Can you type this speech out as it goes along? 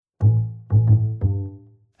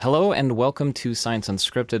Hello and welcome to Science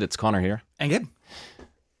Unscripted. It's Connor here. And good.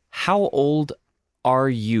 How old are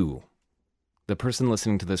you? The person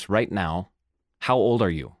listening to this right now, how old are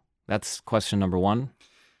you? That's question number one.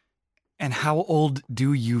 And how old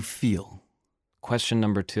do you feel? Question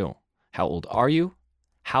number two. How old are you?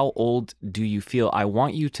 How old do you feel? I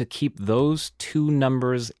want you to keep those two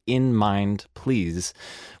numbers in mind, please.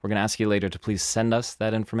 We're going to ask you later to please send us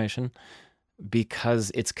that information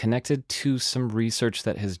because it's connected to some research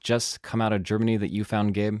that has just come out of Germany that you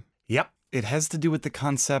found, Gabe. Yep. It has to do with the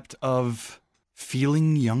concept of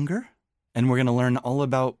feeling younger. And we're going to learn all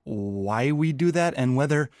about why we do that and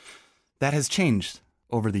whether that has changed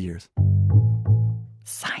over the years.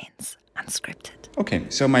 Science Unscripted. Okay,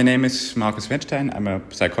 so my name is Markus Wettstein. I'm a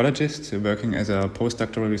psychologist working as a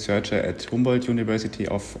postdoctoral researcher at Humboldt University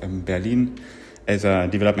of Berlin as a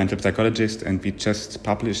developmental psychologist, and we just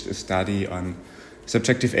published a study on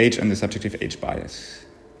subjective age and the subjective age bias.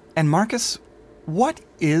 And Markus, what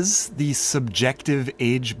is the subjective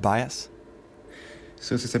age bias?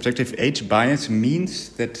 So the subjective age bias means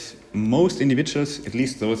that most individuals, at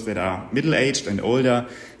least those that are middle-aged and older,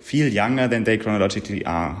 feel younger than they chronologically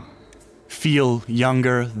are. Feel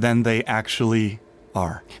younger than they actually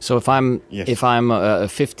are. So if I'm Yes. a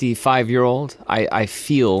 55-year-old, I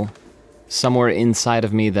feel somewhere inside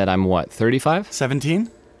of me that I'm what, 35? 17?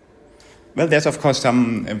 Well, there's of course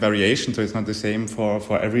some variation, so it's not the same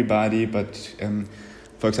for everybody, but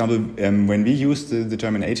for example, when we used the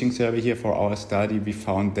German Aging Survey here for our study, we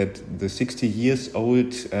found that the 60 years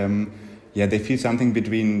old, they feel something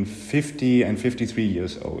between 50 and 53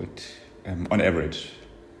 years old on average.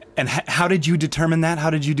 And how did you determine that?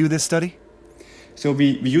 How did you do this study? So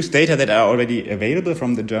we use data that are already available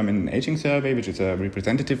from the German Aging Survey, which is a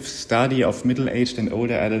representative study of middle-aged and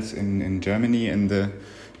older adults in Germany. And the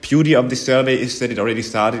beauty of this survey is that it already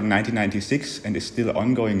started in 1996 and is still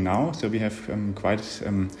ongoing now. So we have quite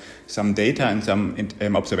some data and some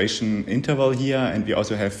observation interval here. And we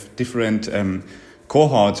also have different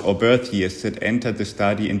cohorts or birth years that entered the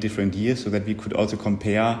study in different years so that we could also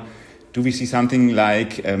compare. Do we see something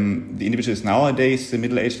like the individuals nowadays, the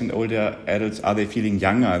middle-aged and older adults, are they feeling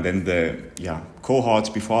younger than the cohorts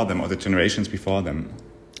before them or the generations before them?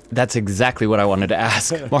 That's exactly what I wanted to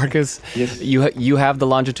ask, Markus. Yes. You have the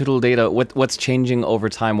longitudinal data. What's changing over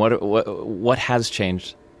time? What has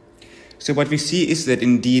changed? So what we see is that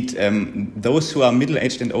indeed those who are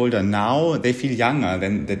middle-aged and older now, they feel younger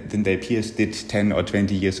than their peers did 10 or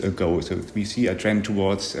 20 years ago. So we see a trend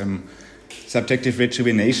towards subjective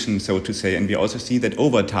rejuvenation, so to say. And we also see that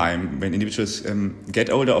over time, when individuals get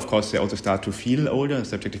older, of course, they also start to feel older.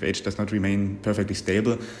 Subjective age does not remain perfectly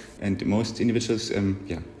stable. And most individuals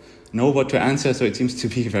know what to answer. So it seems to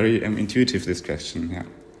be very intuitive, this question. Yeah.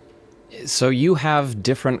 So you have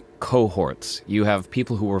different cohorts. You have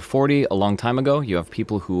people who were 40 a long time ago. You have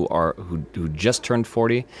people who just turned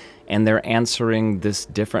 40, and they're answering this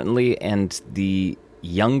differently. And the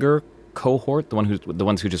younger cohort, the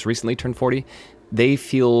ones who just recently turned 40, they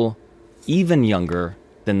feel even younger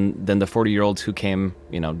than the 40-year-olds who came,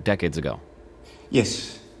 decades ago.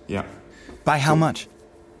 Yes. Yeah. By how much?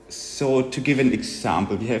 So to give an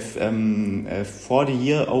example, we have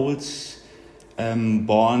 40-year-olds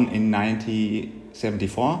born in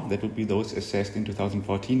 1974. That would be those assessed in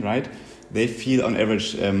 2014, right? They feel on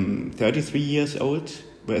average 33 years old,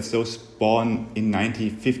 whereas those born in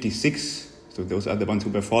 1956, so those are the ones who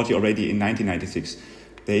were 40 already in 1996,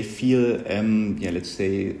 they feel, let's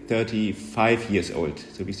say, 35 years old.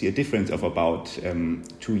 So we see a difference of about 2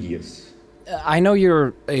 years. I know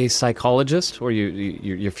you're a psychologist, or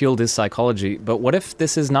your field is psychology, but what if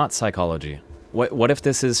this is not psychology? What if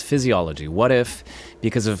this is physiology? What if,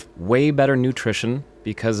 because of way better nutrition,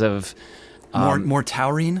 because of More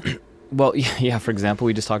taurine? Well, yeah, for example,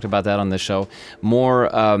 we just talked about that on this show. More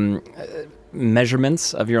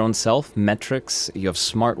measurements of your own self, metrics. You have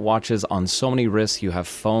smart watches on so many wrists. You have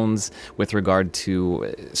phones with regard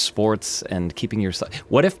to sports and keeping yourself.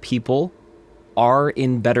 What if people are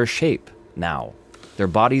in better shape now? Their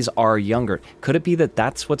bodies are younger. Could it be that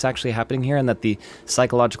that's what's actually happening here, and that the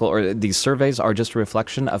psychological or these surveys are just a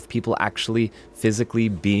reflection of people actually physically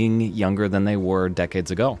being younger than they were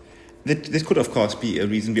decades ago? This could, of course, be a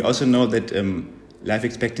reason. We also know that life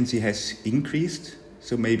expectancy has increased.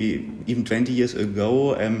 So maybe even 20 years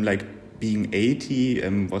ago, like being 80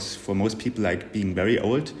 was for most people like being very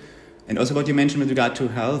old. And also what you mentioned with regard to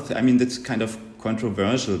health, I mean, that's kind of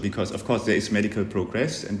controversial because, of course, there is medical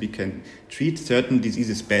progress and we can treat certain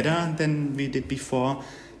diseases better than we did before.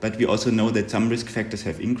 But we also know that some risk factors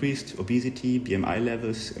have increased, obesity, BMI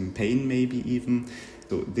levels, and pain maybe even.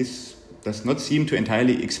 So this does not seem to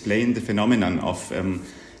entirely explain the phenomenon of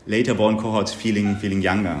later born cohorts feeling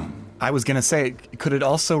younger. I was going to say, could it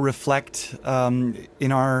also reflect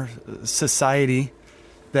in our society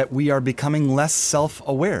that we are becoming less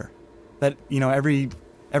self-aware? That,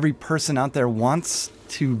 every person out there wants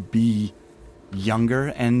to be younger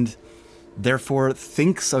and therefore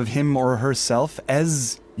thinks of him or herself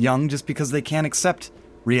as young just because they can't accept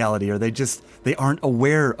reality, or they aren't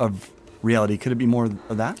aware of reality. Could it be more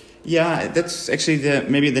of that? Yeah, that's actually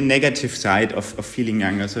maybe the negative side of feeling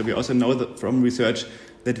younger. So we also know that from research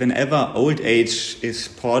that whenever old age is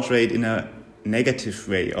portrayed in a negative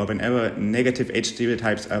way, or whenever negative age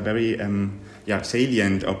stereotypes are very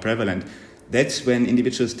salient or prevalent, that's when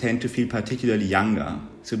individuals tend to feel particularly younger.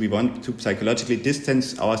 So we want to psychologically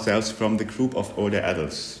distance ourselves from the group of older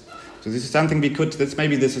adults. So this is something that's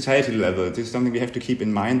maybe the societal level. This is something we have to keep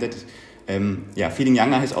in mind, that feeling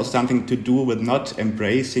younger has also something to do with not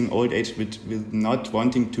embracing old age, with not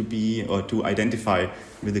wanting to be or to identify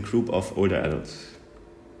with a group of older adults.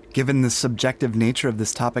 Given the subjective nature of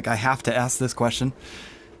this topic, I have to ask this question.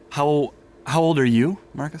 How old are you,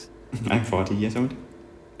 Marcus? I'm 40 years old.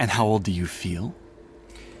 And how old do you feel?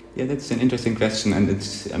 Yeah, that's an interesting question, and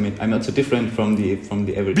I'm not so different from the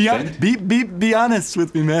average. Be honest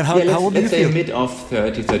with me, man. How old do you feel? Let's say mid of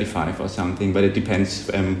 30, 35 or something, but it depends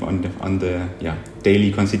on the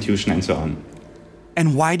daily constitution and so on.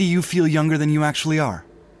 And why do you feel younger than you actually are?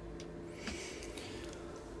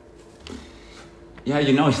 Yeah,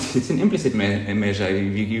 it's an implicit measure.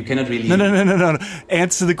 You cannot really... No.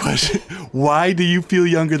 Answer the question. Why do you feel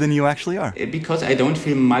younger than you actually are? Because I don't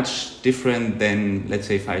feel much different than, let's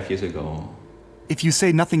say, 5 years ago. If you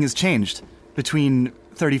say nothing has changed between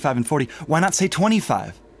 35 and 40, why not say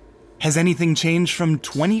 25? Has anything changed from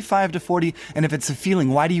 25 to 40? And if it's a feeling,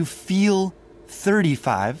 why do you feel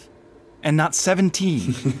 35 and not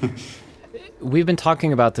 17? We've been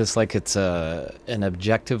talking about this like it's an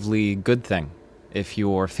objectively good thing. If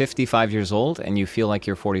you're 55 years old and you feel like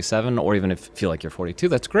you're 47, or even if you feel like you're 42,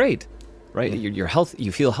 that's great, right?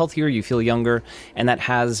 You feel healthier, you feel younger, and that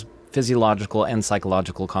has physiological and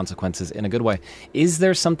psychological consequences in a good way. Is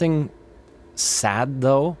there something sad,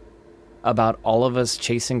 though, about all of us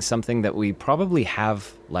chasing something that we probably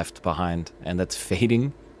have left behind and that's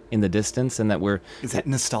fading in the distance, and that we're... Is that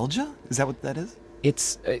nostalgia? Is that what that is?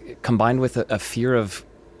 It's combined with a fear of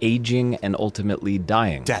aging and ultimately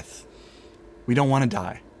dying. Death. We don't want to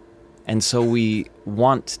die. And so we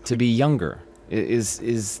want to be younger.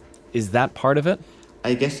 Is that part of it?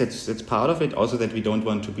 I guess that's part of it. Also that we don't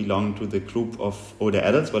want to belong to the group of older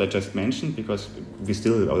adults, what I just mentioned, because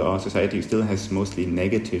our society still has mostly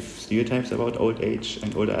negative stereotypes about old age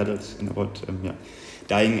and older adults and about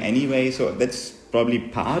dying anyway. So that's probably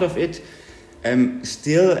part of it.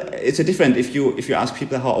 Still, it's a different if you ask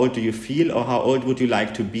people how old do you feel or how old would you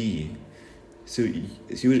like to be. So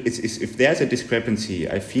if there's a discrepancy,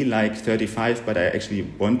 I feel like 35, but I actually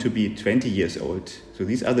want to be 20 years old. So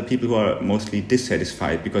these are the people who are mostly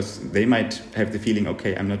dissatisfied, because they might have the feeling,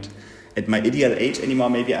 okay, I'm not at my ideal age anymore.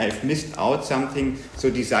 Maybe I've missed out something. So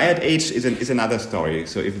desired age is another story.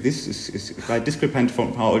 So if this is quite discrepant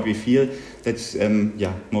from how old we feel, that's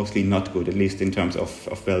mostly not good, at least in terms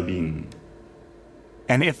of well-being.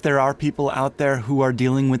 And if there are people out there who are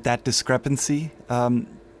dealing with that discrepancy,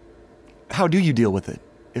 how do you deal with it?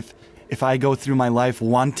 If I go through my life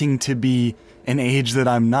wanting to be an age that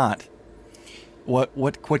I'm not,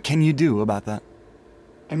 what can you do about that?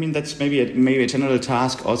 I mean, that's maybe a general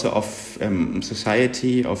task also of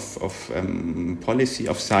society, of policy,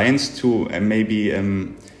 of science to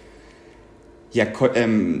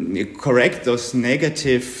correct those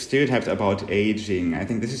negative stereotypes about aging. I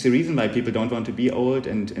think this is the reason why people don't want to be old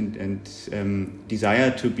and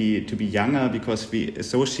desire to be younger, because we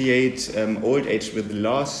associate old age with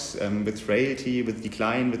loss, with frailty, with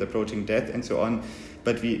decline, with approaching death, and so on.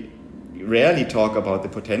 But we rarely talk about the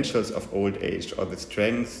potentials of old age or the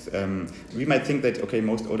strengths. We might think that, okay,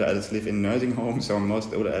 most older adults live in nursing homes or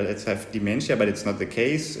most older adults have dementia, but it's not the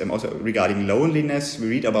case. Also regarding loneliness, we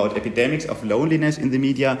read about epidemics of loneliness in the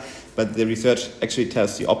media, but the research actually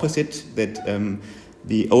tells the opposite, that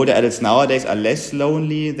the older adults nowadays are less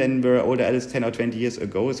lonely than were older adults 10 or 20 years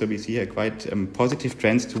ago. So we see a quite positive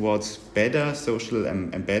trends towards better social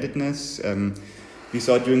embeddedness. We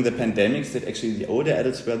saw during the pandemics that actually the older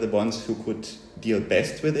adults were the ones who could deal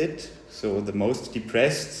best with it. So the most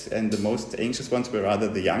depressed and the most anxious ones were rather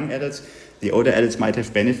the young adults. The older adults might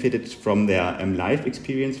have benefited from their life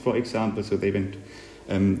experience, for example. So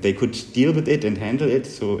they could deal with it and handle it.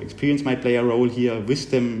 So experience might play a role here,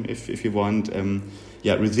 wisdom, if you want,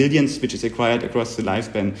 resilience, which is acquired across the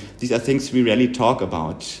lifespan. These are things we rarely talk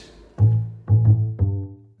about.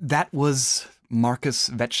 That was Markus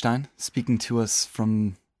Wettstein, speaking to us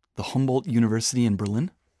from the Humboldt University in Berlin,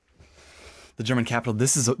 the German capital.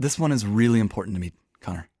 This one is really important to me,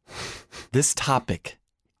 Connor. This topic,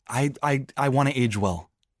 I want to age well,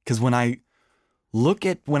 because when I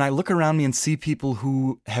look around me and see people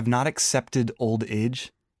who have not accepted old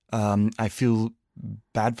age, I feel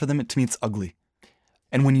bad for them. To me, it's ugly.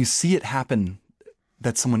 And when you see it happen,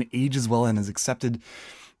 that someone ages well and has accepted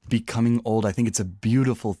becoming old, I think it's a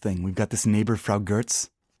beautiful thing. We've got this neighbor, Frau Gertz,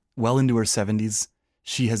 well into her 70s.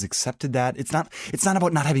 She has accepted that. It's not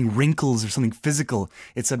about not having wrinkles or something physical.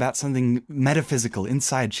 It's about something metaphysical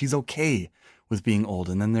inside. She's okay with being old.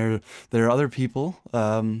 And then there are other people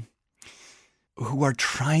who are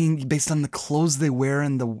trying, based on the clothes they wear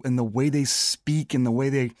and the way they speak and the way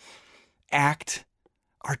they act,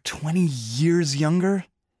 are 20 years younger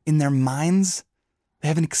in their minds. They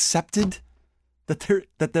haven't accepted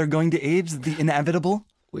that they're going to age, the inevitable.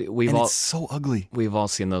 It's so ugly. We've all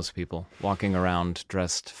seen those people walking around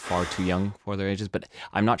dressed far too young for their ages, but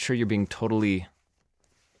I'm not sure you're being totally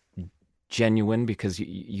genuine, because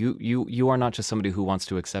you are not just somebody who wants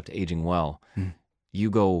to accept aging well. You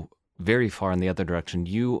go very far in the other direction.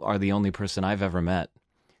 You are the only person I've ever met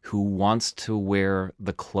who wants to wear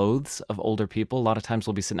the clothes of older people. A lot of times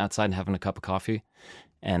we'll be sitting outside and having a cup of coffee,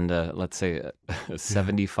 and let's say a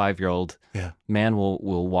 75-year-old man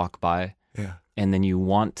will walk by, and then you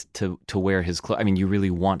want to wear his clothes. I mean, you really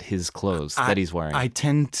want his clothes that he's wearing. I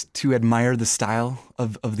tend to admire the style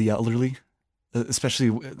of the elderly, especially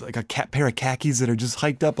like a pair of khakis that are just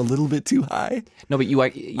hiked up a little bit too high. No, but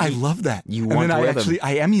I love that. You want to wear them.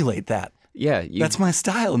 I emulate that. Yeah, that's my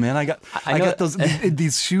style, man. I got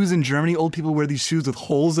these shoes in Germany. Old people wear these shoes with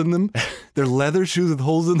holes in them. They're leather shoes with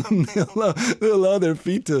holes in them. They allow their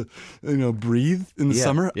feet to, breathe in the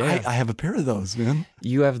summer. Yeah. I have a pair of those, man.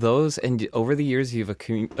 You have those, and over the years you've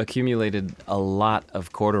accumulated a lot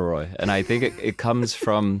of corduroy, and I think it comes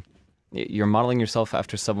from you're modeling yourself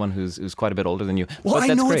after someone who's quite a bit older than you. Well, but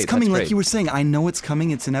I know it's coming, like you were saying. I know it's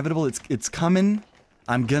coming. It's inevitable. It's coming.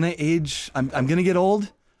 I'm gonna age. I'm gonna get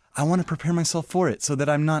old. I want to prepare myself for it so that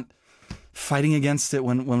I'm not fighting against it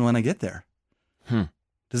when I get there.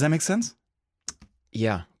 Does that make sense?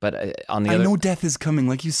 Yeah, but on the I other... know death is coming,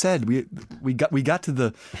 like you said. We got to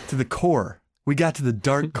the core. We got to the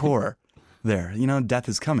dark core there. Death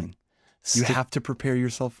is coming. You have to prepare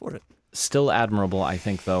yourself for it. Still admirable, I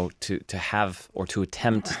think, though, to have or to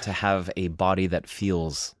attempt to have a body that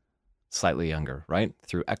feels slightly younger, right?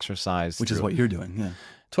 Through exercise, which is what you're doing. Yeah.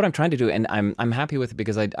 It's what I'm trying to do, and I'm happy with it,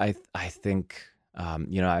 because I think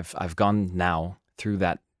I've gone now through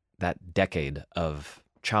that decade of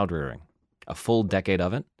child rearing, a full decade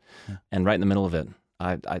of it, and right in the middle of it,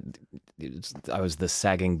 I was the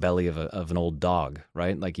sagging belly of an old dog,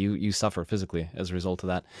 right? Like you suffer physically as a result of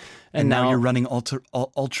that, and now you're running ultra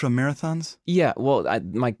marathons. Yeah, well,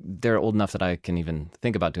 they're old enough that I can even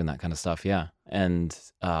think about doing that kind of stuff. Yeah. And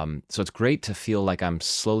so it's great to feel like I'm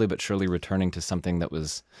slowly but surely returning to something that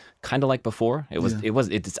was kind of like before.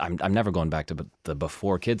 I'm never going back to the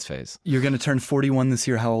before kids phase. You're going to turn 41 this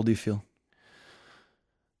year. How old do you feel?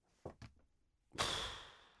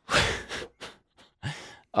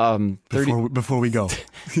 Before we go,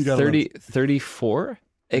 34,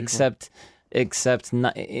 except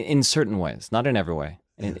not, in certain ways, not in every way.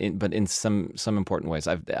 But in some important ways,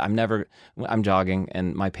 I'm jogging,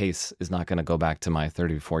 and my pace is not going to go back to my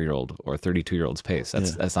 34-year-old or 32-year-old's pace.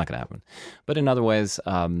 That's not going to happen. But in other ways,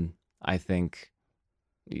 I think,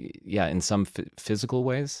 in some physical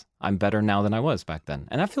ways, I'm better now than I was back then,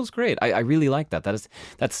 and that feels great. I really like that.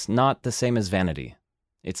 That's not the same as vanity.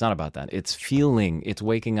 It's not about that. It's feeling. It's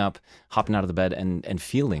waking up, hopping out of the bed, and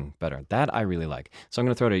feeling better. That I really like. So I'm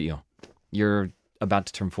going to throw it at you. You're about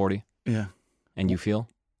to turn 40. Yeah. And you feel?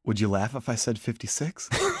 Would you laugh if I said 56?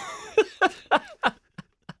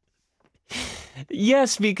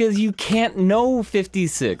 Yes, because you can't know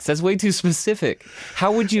 56. That's way too specific.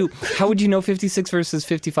 How would you know 56 versus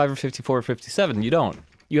 55 or 54 or 57? You don't.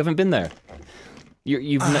 You haven't been there.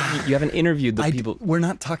 You haven't interviewed the people. We're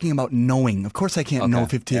not talking about knowing. Of course I can't know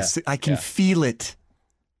 56. Yeah. I can feel it.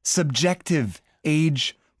 Subjective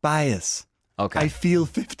age bias. Okay. I feel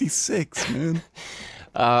 56, man.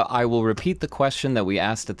 I will repeat the question that we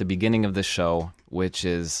asked at the beginning of the show, which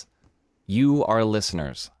is, you, our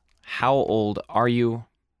listeners, how old are you?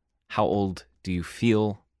 How old do you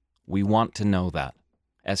feel? We want to know that.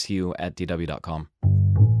 su@dw.com.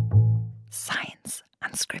 Science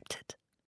Unscripted.